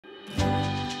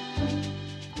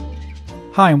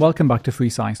Hi and welcome back to Free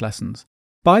Science Lessons.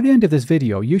 By the end of this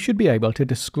video, you should be able to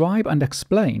describe and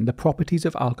explain the properties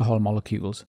of alcohol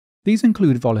molecules. These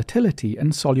include volatility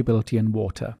and solubility in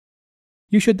water.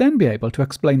 You should then be able to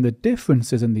explain the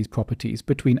differences in these properties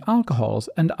between alcohols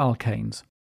and alkanes.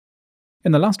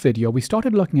 In the last video, we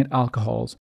started looking at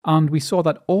alcohols, and we saw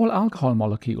that all alcohol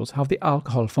molecules have the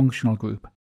alcohol functional group.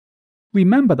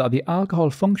 Remember that the alcohol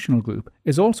functional group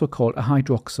is also called a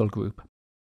hydroxyl group.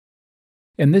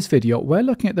 In this video, we're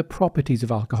looking at the properties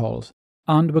of alcohols,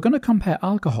 and we're going to compare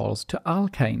alcohols to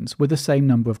alkanes with the same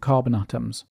number of carbon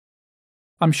atoms.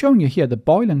 I'm showing you here the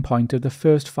boiling point of the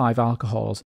first 5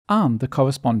 alcohols and the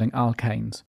corresponding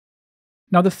alkanes.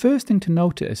 Now, the first thing to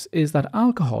notice is that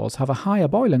alcohols have a higher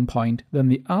boiling point than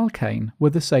the alkane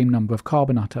with the same number of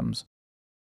carbon atoms.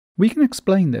 We can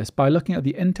explain this by looking at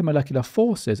the intermolecular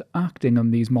forces acting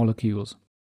on these molecules.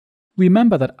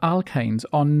 Remember that alkanes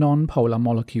are non-polar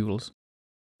molecules.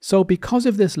 So because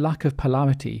of this lack of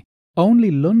polarity,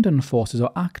 only London forces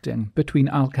are acting between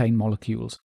alkane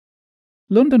molecules.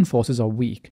 London forces are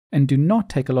weak and do not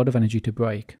take a lot of energy to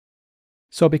break.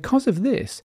 So because of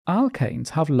this, alkanes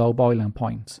have low boiling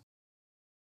points.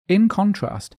 In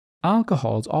contrast,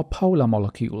 alcohols are polar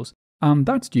molecules, and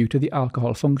that's due to the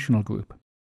alcohol functional group.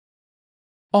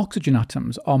 Oxygen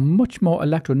atoms are much more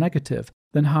electronegative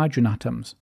than hydrogen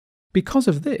atoms. Because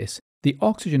of this, the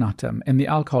oxygen atom in the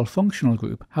alcohol functional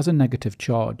group has a negative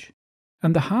charge,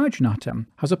 and the hydrogen atom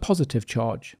has a positive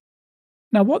charge.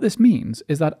 Now, what this means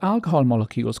is that alcohol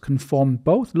molecules can form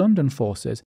both London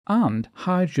forces and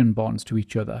hydrogen bonds to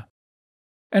each other.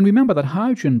 And remember that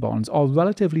hydrogen bonds are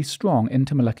relatively strong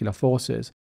intermolecular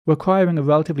forces, requiring a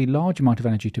relatively large amount of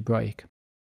energy to break.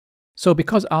 So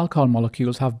because alcohol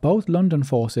molecules have both London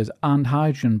forces and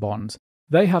hydrogen bonds,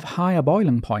 they have higher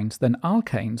boiling points than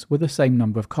alkanes with the same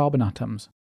number of carbon atoms.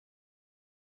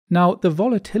 Now, the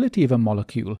volatility of a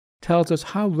molecule tells us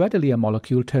how readily a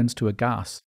molecule turns to a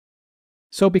gas.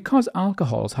 So because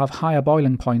alcohols have higher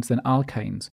boiling points than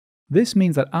alkanes, this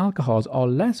means that alcohols are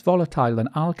less volatile than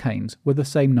alkanes with the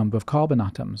same number of carbon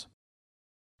atoms.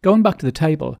 Going back to the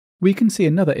table, we can see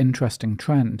another interesting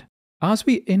trend. As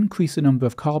we increase the number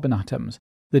of carbon atoms,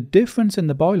 the difference in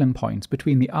the boiling points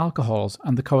between the alcohols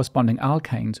and the corresponding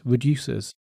alkanes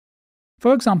reduces.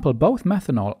 For example, both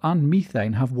methanol and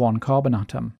methane have 1 carbon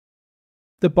atom.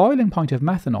 The boiling point of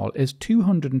methanol is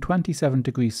 227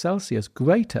 degrees Celsius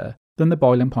greater than the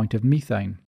boiling point of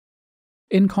methane.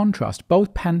 In contrast,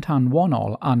 both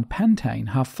pentan-1-ol and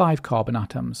pentane have 5 carbon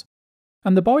atoms,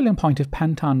 and the boiling point of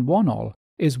pentan-1-ol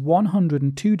is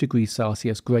 102 degrees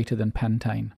Celsius greater than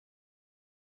pentane.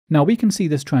 Now, we can see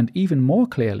this trend even more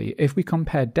clearly if we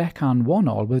compare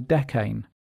decan-1-ol with decane.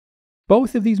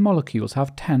 Both of these molecules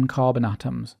have 10 carbon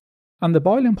atoms, and the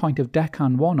boiling point of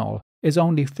decan-1-ol is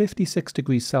only 56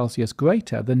 degrees Celsius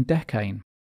greater than decane.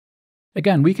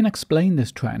 Again, we can explain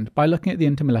this trend by looking at the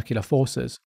intermolecular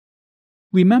forces.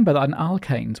 Remember that in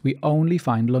alkanes we only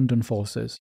find London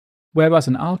forces, whereas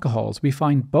in alcohols we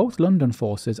find both London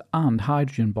forces and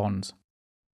hydrogen bonds.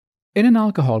 In an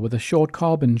alcohol with a short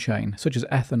carbon chain, such as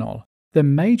ethanol, the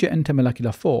major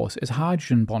intermolecular force is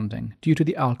hydrogen bonding due to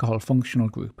the alcohol functional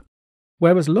group,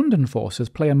 whereas London forces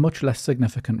play a much less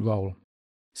significant role.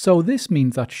 So this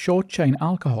means that short-chain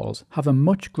alcohols have a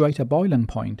much greater boiling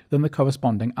point than the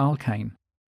corresponding alkane.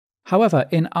 However,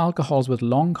 in alcohols with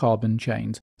long carbon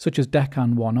chains, such as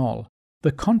decan-1-ol,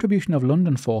 the contribution of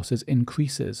London forces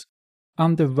increases,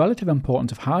 and the relative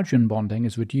importance of hydrogen bonding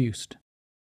is reduced.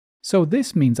 So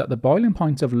this means that the boiling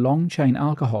points of long-chain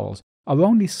alcohols are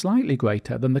only slightly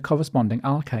greater than the corresponding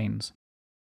alkanes.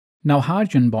 Now,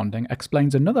 hydrogen bonding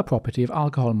explains another property of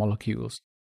alcohol molecules.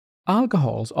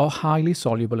 Alcohols are highly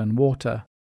soluble in water,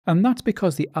 and that's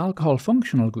because the alcohol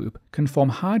functional group can form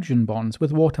hydrogen bonds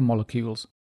with water molecules.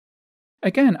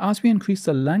 Again, as we increase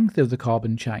the length of the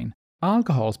carbon chain,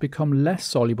 alcohols become less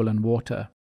soluble in water.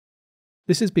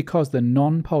 This is because the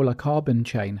non-polar carbon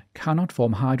chain cannot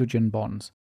form hydrogen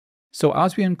bonds. So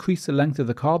as we increase the length of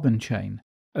the carbon chain,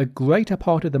 a greater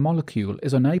part of the molecule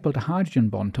is unable to hydrogen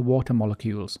bond to water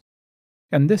molecules.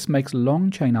 And this makes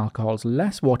long-chain alcohols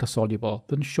less water-soluble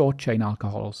than short-chain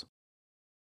alcohols.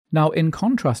 Now, in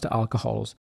contrast to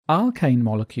alcohols, alkane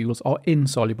molecules are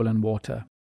insoluble in water.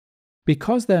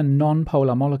 Because they're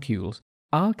non-polar molecules,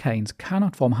 alkanes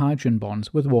cannot form hydrogen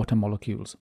bonds with water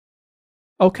molecules.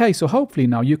 Okay, so hopefully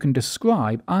now you can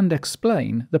describe and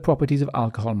explain the properties of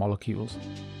alcohol molecules.